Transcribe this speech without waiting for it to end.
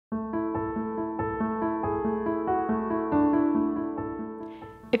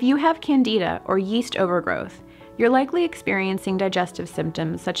If you have Candida or yeast overgrowth, you're likely experiencing digestive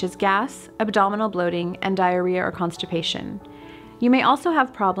symptoms such as gas, abdominal bloating, and diarrhea or constipation. You may also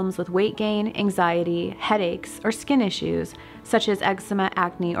have problems with weight gain, anxiety, headaches, or skin issues such as eczema,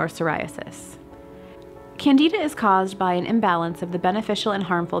 acne, or psoriasis. Candida is caused by an imbalance of the beneficial and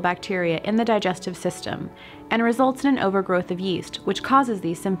harmful bacteria in the digestive system and results in an overgrowth of yeast, which causes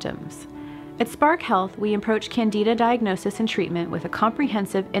these symptoms. At Spark Health, we approach Candida diagnosis and treatment with a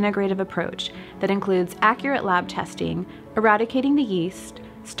comprehensive integrative approach that includes accurate lab testing, eradicating the yeast,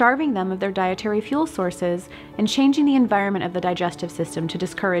 starving them of their dietary fuel sources, and changing the environment of the digestive system to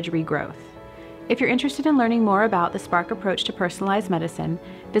discourage regrowth. If you're interested in learning more about the Spark approach to personalized medicine,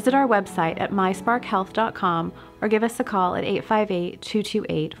 visit our website at mysparkhealth.com or give us a call at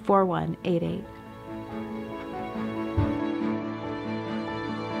 858-228-4188.